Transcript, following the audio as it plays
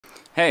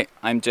Hey,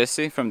 I'm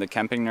Jesse from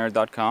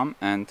thecampingnerd.com,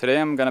 and today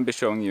I'm going to be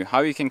showing you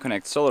how you can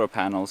connect solar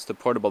panels to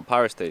portable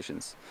power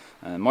stations.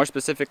 More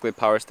specifically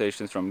power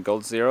stations from Goal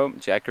Zero,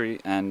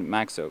 Jackery and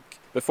Maxoak.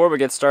 Before we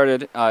get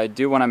started, I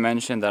do want to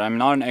mention that I'm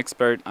not an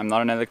expert, I'm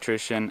not an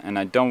electrician, and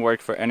I don't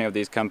work for any of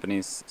these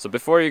companies. So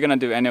before you're going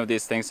to do any of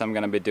these things I'm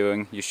going to be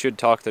doing, you should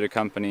talk to the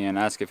company and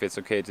ask if it's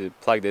okay to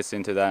plug this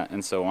into that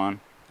and so on.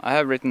 I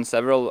have written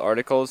several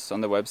articles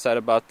on the website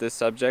about this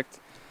subject,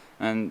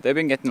 and they've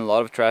been getting a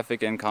lot of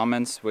traffic and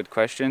comments with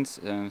questions,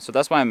 so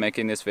that's why I'm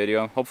making this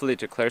video, hopefully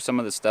to clear some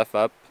of the stuff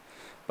up,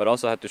 but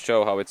also have to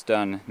show how it's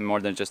done more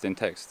than just in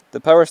text.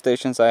 The power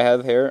stations I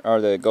have here are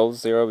the Goal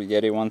Zero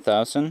Yeti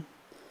 1000,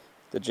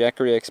 the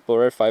Jackery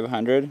Explorer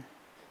 500,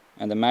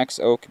 and the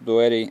Maxoak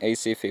Bluetti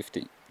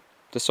AC50.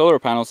 The solar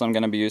panels I'm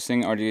going to be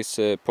using are these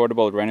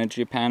portable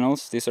Renogy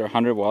panels. These are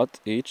 100 watt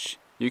each.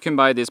 You can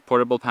buy these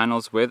portable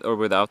panels with or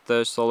without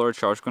the solar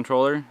charge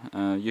controller.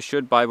 You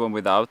should buy one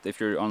without if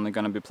you're only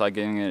going to be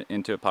plugging it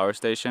into a power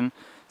station,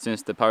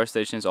 since the power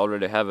stations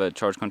already have a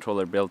charge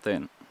controller built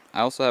in. I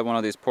also have one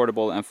of these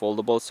portable and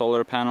foldable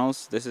solar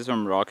panels. This is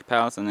from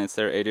Rockpals and it's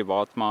their 80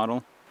 watt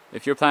model.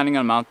 If you're planning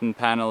on mounting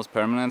panels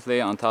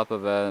permanently on top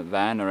of a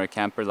van or a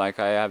camper like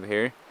I have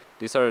here,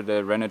 these are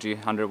the Renogy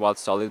 100 watt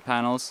solid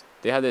panels.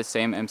 They have the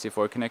same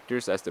MC4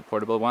 connectors as the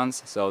portable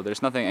ones, so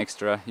there's nothing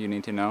extra you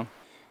need to know.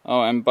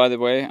 Oh, and by the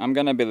way, I'm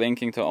gonna be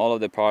linking to all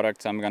of the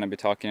products I'm gonna be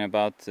talking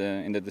about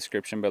in the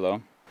description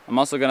below. I'm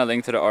also gonna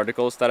link to the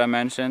articles that I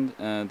mentioned.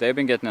 They've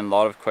been getting a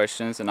lot of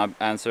questions and I've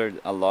answered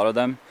a lot of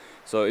them.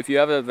 So if you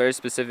have a very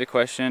specific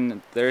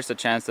question, there's a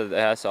chance that it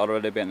has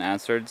already been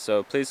answered.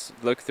 So please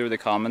look through the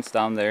comments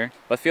down there.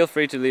 But feel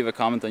free to leave a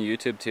comment on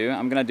YouTube too.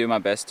 I'm gonna do my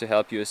best to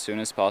help you as soon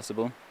as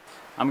possible.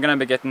 I'm gonna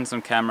be getting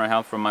some camera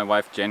help from my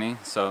wife Jenny.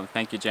 So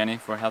thank you Jenny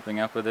for helping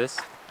out with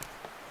this.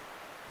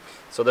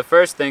 So the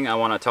first thing I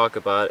want to talk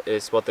about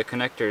is what the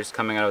connectors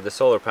coming out of the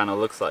solar panel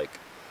looks like.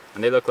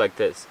 And they look like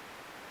this.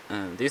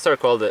 These are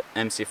called the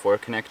MC4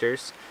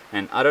 connectors.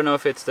 And I don't know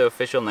if it's the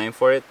official name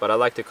for it, but I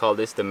like to call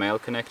this the male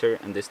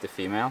connector and this the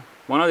female.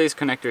 One of these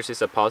connectors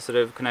is a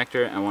positive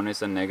connector and one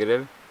is a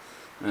negative.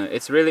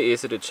 It's really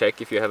easy to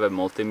check if you have a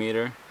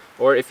multimeter.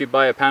 Or if you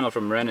buy a panel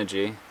from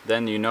Renogy,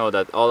 then you know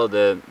that all of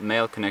the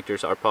male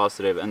connectors are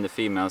positive and the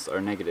females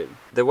are negative.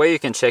 The way you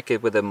can check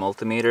it with a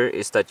multimeter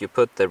is that you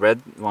put the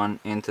red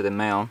one into the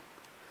male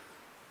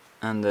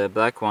and the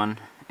black one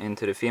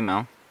into the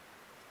female.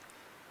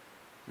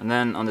 And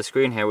then on the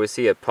screen here we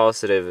see a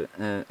positive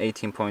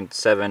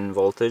 18.7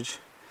 voltage.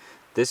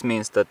 This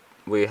means that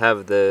we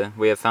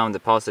have found the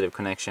positive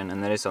connection,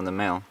 and that is on the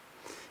male.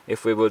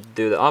 If we would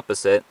do the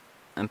opposite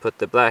and put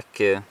the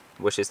black,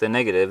 which is the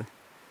negative,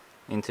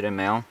 into the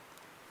male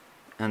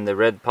and the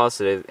red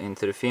positive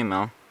into the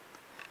female,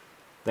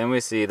 then we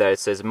see that it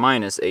says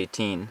minus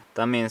 18.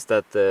 That means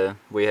that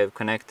we have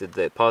connected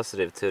the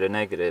positive to the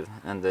negative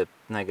and the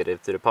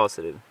negative to the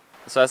positive.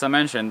 So as I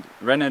mentioned,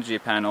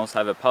 Renogy panels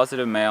have a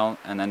positive male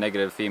and a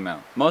negative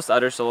female. Most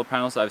other solar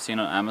panels I've seen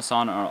on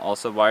Amazon are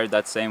also wired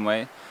that same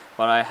way,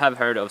 but I have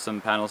heard of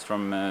some panels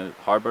from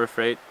Harbor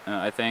Freight,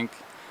 I think,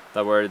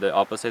 that were the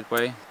opposite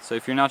way. So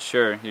if you're not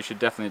sure, you should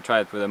definitely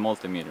try it with a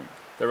multimeter.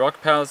 The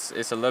Rockpals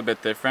is a little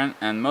bit different,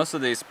 and most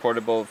of these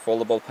portable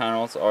foldable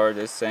panels are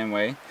the same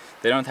way.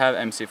 They don't have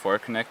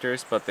MC4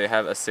 connectors, but they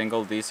have a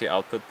single DC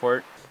output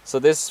port. So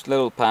this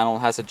little panel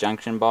has a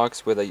junction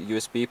box with a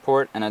USB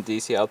port and a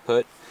DC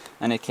output,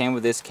 and it came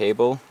with this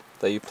cable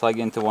that you plug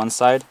into one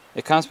side.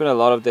 It comes with a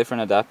lot of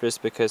different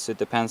adapters because it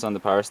depends on the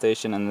power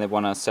station and they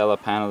want to sell a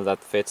panel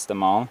that fits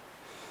them all.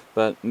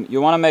 But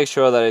you want to make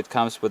sure that it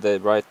comes with the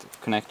right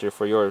connector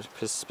for your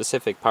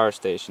specific power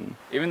station.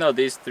 Even though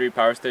these three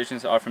power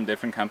stations are from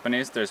different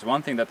companies, there's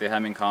one thing that they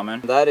have in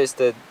common. That is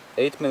the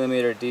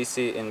 8mm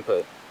DC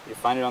input. You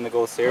find it on the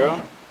Goal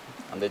Zero,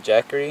 on the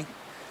Jackery,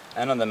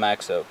 and on the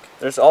Maxoak.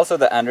 There's also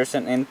the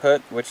Anderson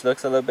input, which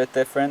looks a little bit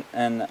different,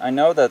 and I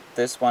know that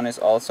this one is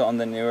also on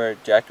the newer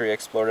Jackery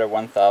Explorer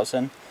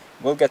 1000.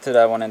 We'll get to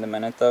that one in a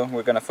minute though.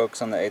 We're gonna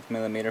focus on the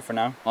 8mm for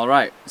now.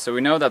 Alright, so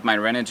we know that my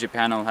Renogy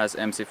panel has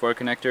MC4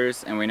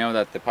 connectors, and we know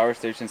that the power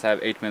stations have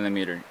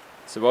 8mm.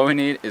 So what we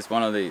need is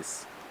one of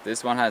these.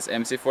 This one has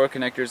MC4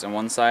 connectors on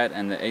one side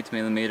and the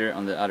 8mm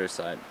on the other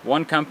side.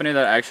 One company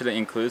that actually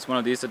includes one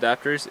of these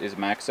adapters is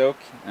Maxoak.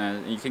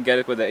 You can get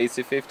it with the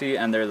AC50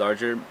 and their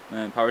larger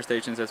power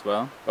stations as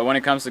well. But when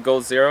it comes to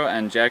Goal Zero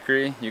and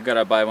Jackery, you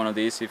gotta buy one of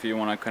these if you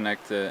want to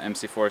connect the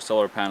MC4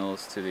 solar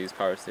panels to these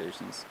power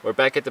stations. We're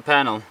back at the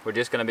panel. We're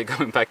just gonna be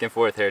going back and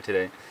forth here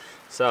today.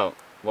 So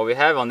what we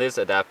have on this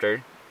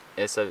adapter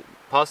is a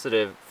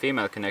positive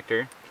female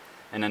connector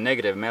and a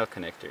negative male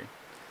connector.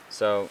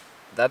 So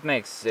that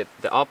makes it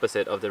the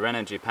opposite of the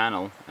Renogy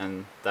panel,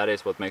 and that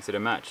is what makes it a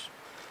match.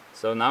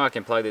 So now I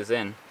can plug this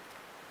in,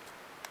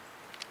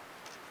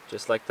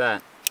 just like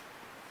that,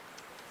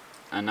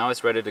 and now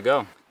it's ready to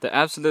go. The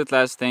absolute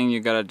last thing you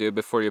gotta do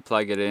before you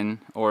plug it in,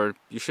 or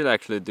you should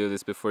actually do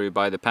this before you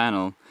buy the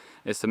panel,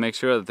 is to make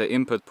sure that the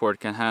input port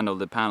can handle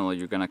the panel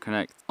you're gonna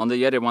connect. On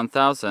the Yeti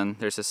 1000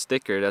 there's a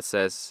sticker that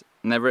says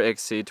never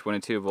exceed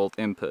 22 volt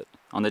input.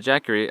 On the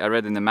Jackery, I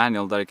read in the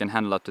manual that it can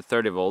handle up to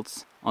 30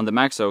 volts. On the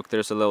Maxoak,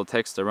 there's a little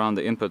text around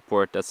the input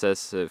port that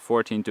says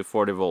 14 to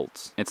 40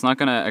 volts. It's not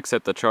gonna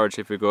accept a charge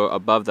if you go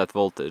above that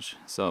voltage,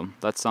 so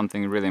that's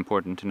something really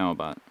important to know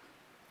about.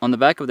 On the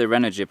back of the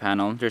Renogy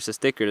panel, there's a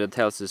sticker that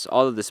tells us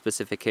all of the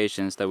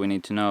specifications that we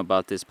need to know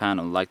about this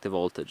panel, like the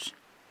voltage.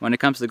 When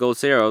it comes to Goal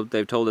Zero,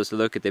 they've told us to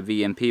look at the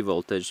VMP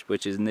voltage,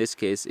 which in this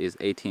case is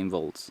 18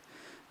 volts.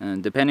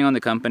 Depending on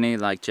the company,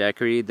 like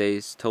Jackery, they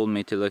told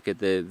me to look at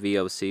the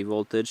VOC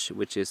voltage,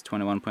 which is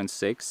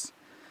 21.6.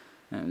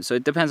 So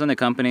it depends on the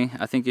company.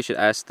 I think you should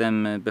ask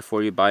them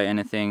before you buy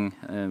anything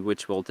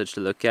which voltage to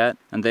look at,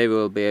 and they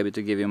will be able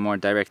to give you a more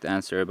direct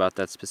answer about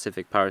that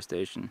specific power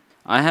station.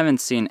 I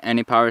haven't seen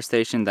any power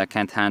station that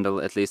can't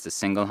handle at least a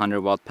single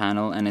 100-watt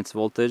panel and its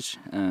voltage,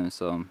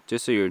 so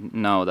just so you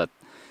know that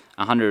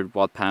a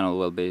 100-watt panel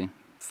will be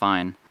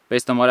fine.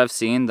 Based on what I've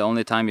seen, the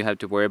only time you have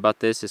to worry about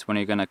this is when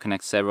you're going to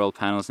connect several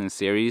panels in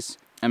series,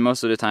 and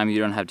most of the time you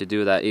don't have to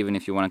do that even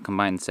if you want to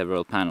combine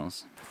several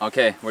panels.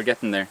 Okay, we're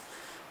getting there.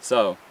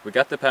 So, we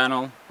got the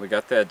panel, we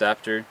got the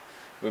adapter,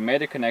 we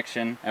made a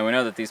connection, and we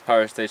know that these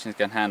power stations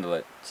can handle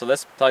it. So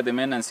let's plug them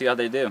in and see how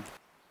they do.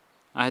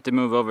 I had to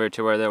move over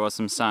to where there was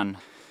some sun.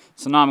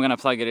 So now I'm going to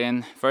plug it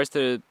in, first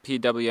to the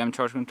PWM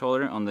charge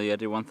controller on the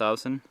Yeti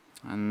 1000,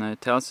 and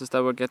it tells us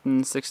that we're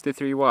getting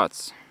 63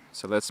 watts.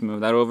 So let's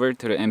move that over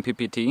to the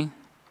MPPT,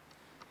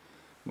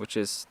 which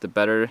is the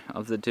better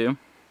of the two,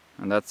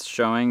 and that's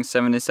showing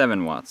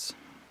 77 watts.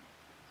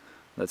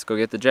 Let's go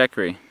get the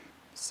Jackery,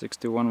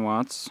 61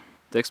 watts.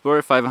 The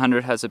Explorer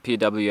 500 has a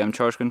PWM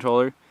charge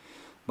controller,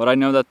 but I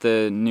know that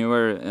the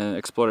newer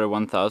Explorer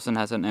 1000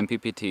 has an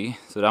MPPT,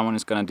 so that one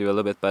is going to do a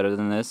little bit better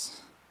than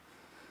this.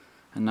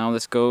 And now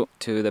let's go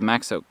to the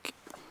Maxoak.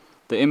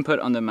 The input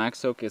on the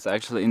Maxoak is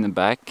actually in the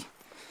back,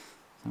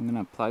 so I'm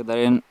going to plug that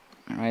in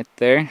right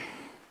there.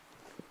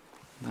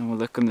 Then we'll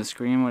look on the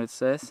screen what it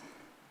says.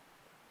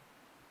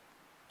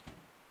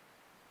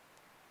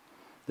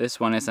 This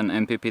one is an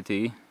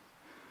MPPT,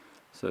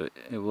 so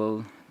it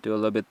will do a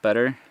little bit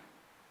better.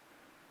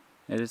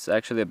 It is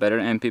actually a better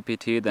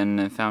MPPT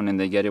than found in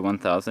the Yeti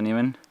 1000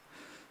 even.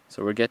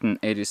 So we're getting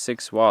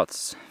 86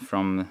 watts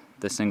from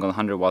the single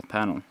 100-watt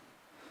panel.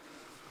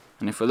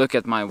 And if we look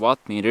at my watt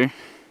meter,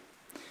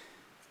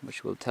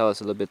 which will tell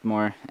us a little bit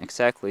more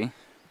exactly,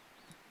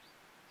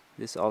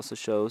 this also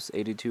shows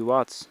 82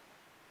 watts.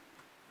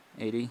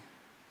 80,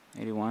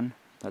 81,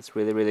 that's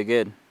really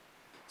good.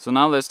 So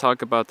now let's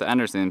talk about the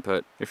Anderson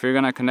input. If you're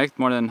gonna connect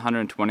more than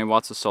 120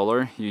 watts of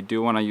solar, you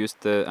do want to use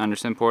the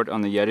Anderson port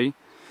on the Yeti,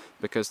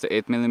 because the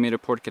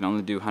 8mm port can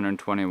only do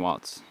 120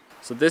 watts.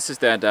 So this is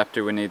the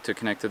adapter we need to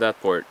connect to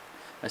that port.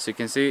 As you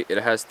can see, it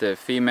has the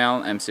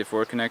female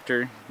MC4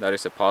 connector, that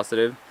is a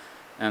positive,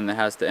 and it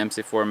has the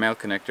MC4 male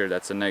connector,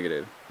 that's a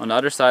negative. On the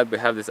other side we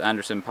have this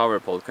Anderson power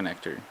pole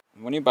connector.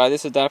 When you buy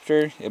this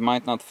adapter, it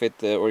might not fit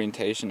the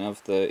orientation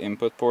of the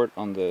input port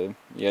on the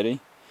Yeti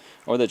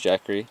or the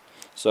Jackery.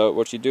 So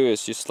what you do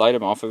is you slide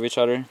them off of each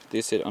other.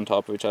 These sit on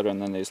top of each other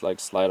and then they like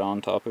slide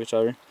on top of each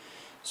other.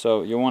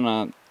 So you want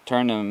to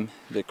turn them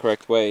the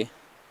correct way,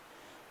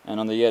 and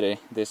on the Yeti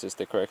this is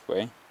the correct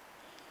way.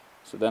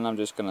 So then I'm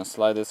just gonna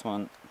slide this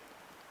one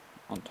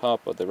on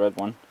top of the red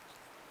one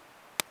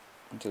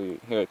until you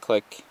hear it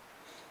click.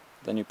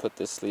 Then you put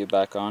this sleeve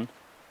back on,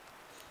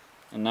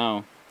 and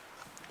now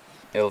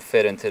it'll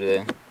fit into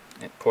the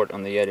port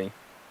on the Yeti.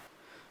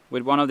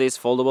 With one of these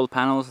foldable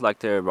panels like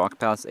the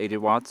Rockpal's 80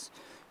 watts,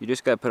 you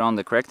just gotta put on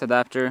the correct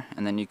adapter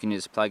and then you can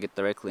just plug it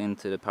directly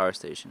into the power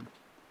station.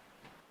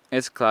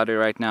 It's cloudy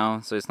right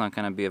now, so it's not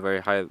gonna be a very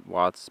high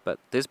watts, but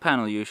this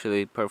panel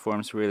usually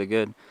performs really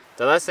good.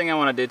 The last thing I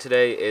want to do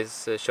today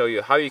is show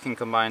you how you can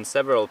combine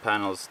several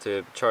panels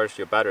to charge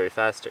your battery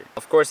faster.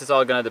 Of course, it's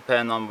all gonna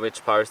depend on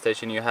which power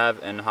station you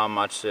have and how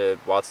much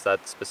watts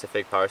that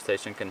specific power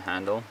station can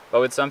handle.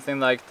 But with something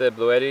like the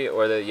Blue Yeti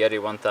or the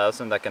Yeti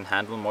 1000 that can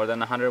handle more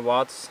than 100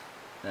 watts,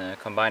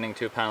 combining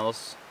two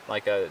panels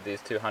like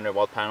these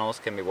 200-watt panels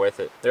can be worth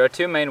it. There are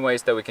two main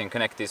ways that we can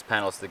connect these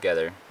panels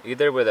together,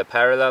 either with a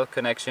parallel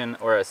connection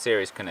or a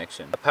series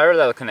connection. A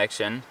parallel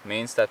connection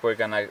means that we're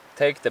gonna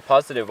take the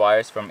positive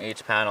wires from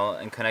each panel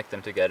and connect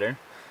them together,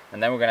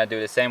 and then we're gonna do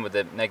the same with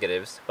the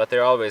negatives, but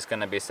they're always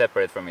gonna be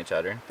separate from each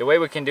other. The way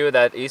we can do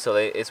that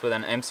easily is with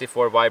an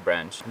MC4 Y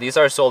branch. These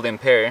are sold in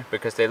pair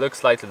because they look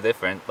slightly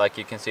different. Like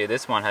you can see,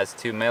 this one has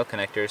two male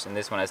connectors and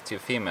this one has two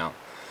female.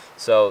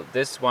 So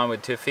this one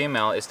with two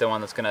female is the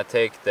one that's gonna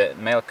take the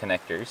male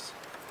connectors.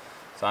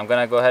 So I'm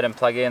gonna go ahead and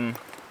plug in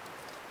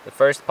the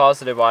first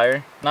positive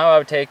wire. Now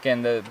I've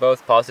taken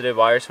both positive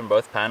wires from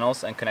both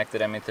panels and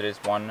connected them into this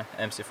one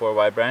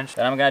MC4Y branch.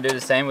 Then I'm gonna do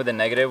the same with the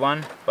negative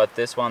one, but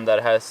this one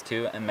that has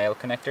two male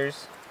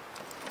connectors.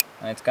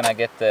 And it's gonna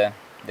get the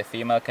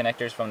female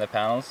connectors from the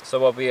panels. So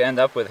what we end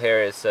up with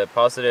here is a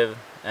positive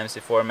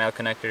MC4 male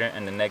connector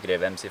and the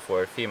negative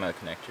MC4 female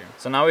connector.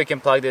 So now we can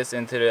plug this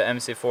into the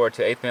MC4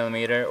 to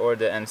 8mm or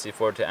the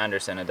MC4 to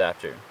Anderson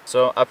adapter.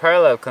 So a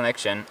parallel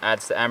connection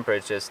adds the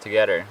amperages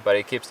together, but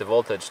it keeps the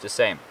voltage the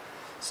same.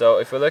 So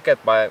if we look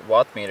at my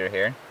watt meter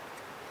here,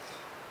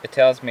 it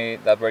tells me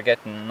that we're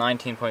getting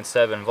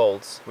 19.7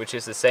 volts, which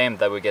is the same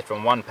that we get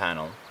from one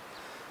panel.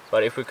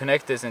 But if we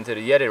connect this into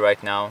the Yeti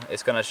right now,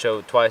 it's gonna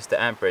show twice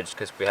the amperage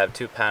because we have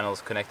two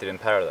panels connected in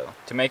parallel.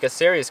 To make a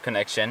series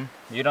connection,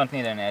 you don't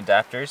need any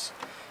adapters.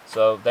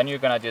 So then you're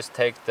gonna just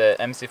take the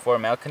MC4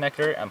 male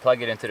connector and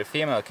plug it into the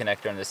female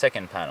connector in the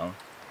second panel.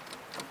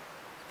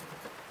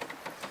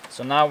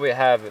 So now we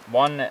have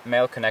one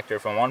male connector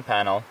from one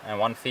panel and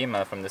one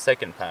female from the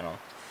second panel.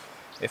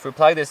 If we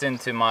plug this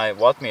into my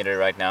watt meter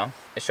right now,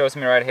 it shows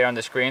me right here on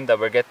the screen that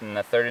we're getting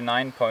a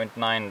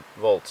 39.9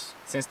 volts.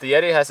 Since the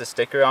Yeti has a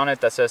sticker on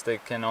it that says they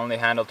can only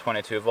handle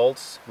 22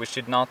 volts, we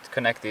should not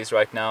connect these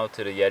right now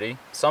to the Yeti.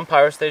 Some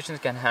power stations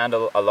can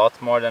handle a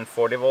lot more than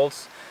 40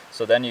 volts,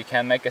 so then you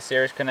can make a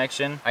series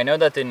connection. I know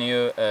that the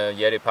new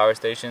Yeti power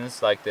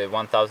stations, like the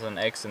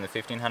 1000X and the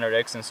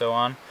 1500X and so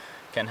on,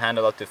 can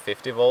handle up to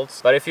 50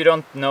 volts. But if you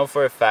don't know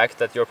for a fact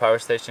that your power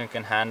station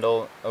can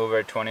handle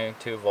over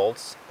 22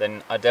 volts,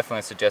 then I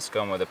definitely suggest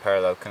going with a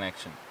parallel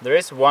connection. There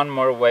is one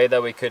more way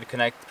that we could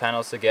connect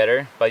panels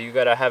together, but you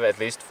gotta have at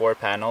least 4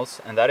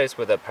 panels, and that is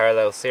with a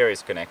parallel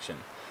series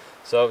connection.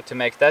 So to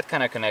make that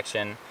kind of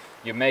connection,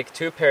 you make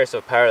 2 pairs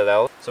of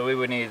parallel, so we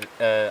would need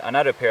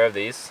another pair of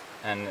these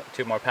and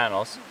 2 more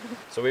panels.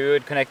 So we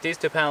would connect these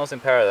 2 panels in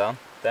parallel,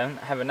 then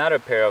have another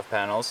pair of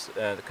panels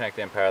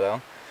connected in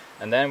parallel,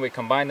 and then we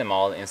combine them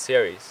all in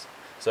series.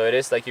 So it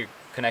is like you're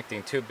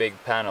connecting 2 big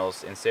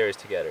panels in series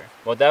together.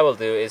 What that will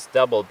do is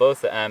double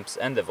both the amps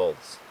and the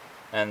volts.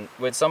 And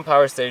with some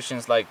power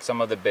stations, like some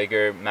of the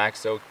bigger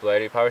Maxoak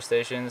power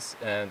stations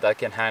that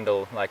can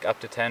handle like up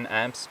to 10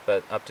 amps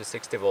but up to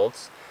 60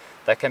 volts,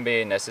 that can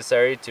be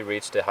necessary to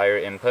reach the higher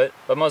input,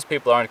 but most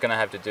people aren't going to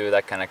have to do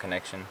that kind of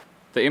connection.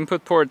 The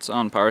input ports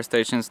on power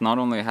stations not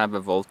only have a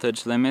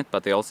voltage limit,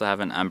 but they also have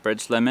an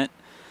amperage limit.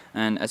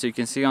 And as you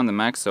can see on the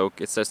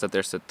Maxoak, it says that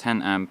there's a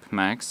 10 amp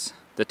max.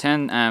 The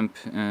 10 amp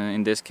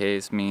in this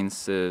case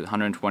means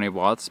 120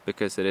 watts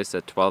because it is a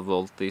 12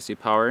 volt DC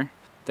power.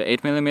 The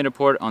 8mm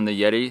port on the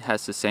Yeti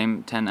has the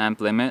same 10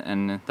 amp limit,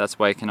 and that's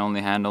why it can only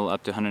handle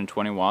up to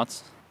 120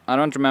 watts. I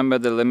don't remember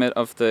the limit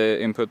of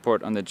the input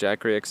port on the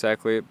Jackery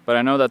exactly, but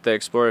I know that the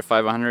Explorer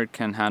 500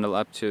 can handle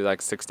up to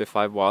like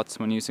 65 watts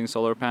when using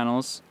solar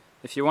panels.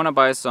 If you want to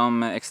buy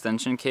some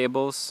extension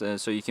cables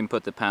so you can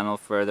put the panel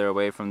further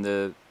away from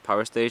the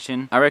power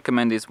station, I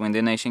recommend these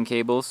Windy Nation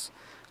cables.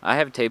 I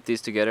have taped these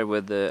together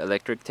with the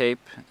electric tape,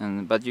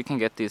 but you can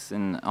get these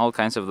in all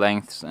kinds of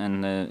lengths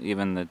and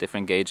even the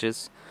different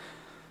gauges.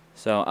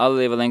 So I'll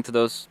leave a link to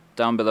those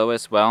down below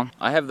as well.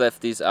 I have left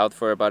these out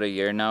for about a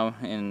year now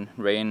in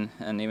rain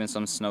and even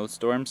some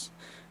snowstorms,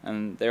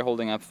 and they're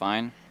holding up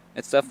fine.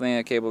 It's definitely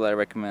a cable that I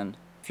recommend.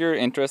 If you're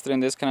interested in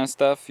this kind of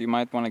stuff, you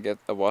might want to get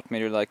a watt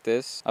meter like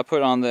this. I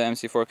put on the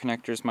MC4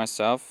 connectors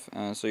myself,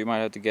 so you might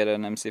have to get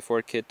an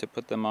MC4 kit to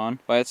put them on.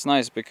 But it's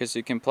nice because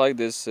you can plug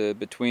this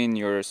between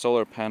your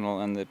solar panel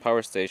and the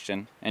power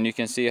station, and you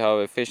can see how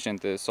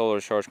efficient the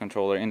solar charge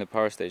controller in the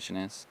power station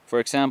is. For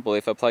example,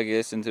 if I plug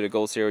this into the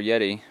Goal Zero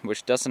Yeti,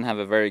 which doesn't have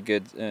a very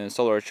good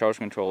solar charge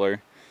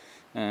controller,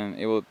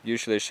 it will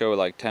usually show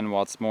like 10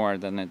 watts more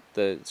than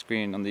the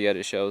screen on the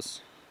Yeti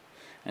shows.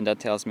 And that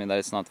tells me that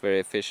it's not very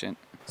efficient.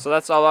 So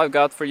that's all I've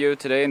got for you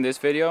today in this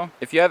video.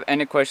 If you have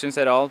any questions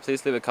at all,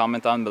 please leave a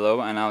comment down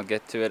below and I'll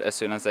get to it as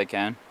soon as I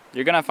can.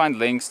 You're gonna find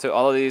links to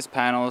all of these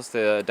panels,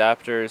 the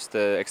adapters,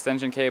 the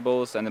extension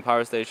cables and the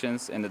power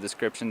stations in the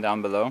description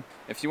down below.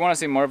 If you want to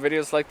see more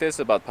videos like this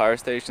about power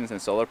stations and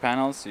solar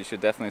panels, you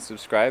should definitely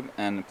subscribe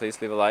and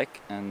please leave a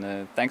like,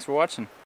 and thanks for watching.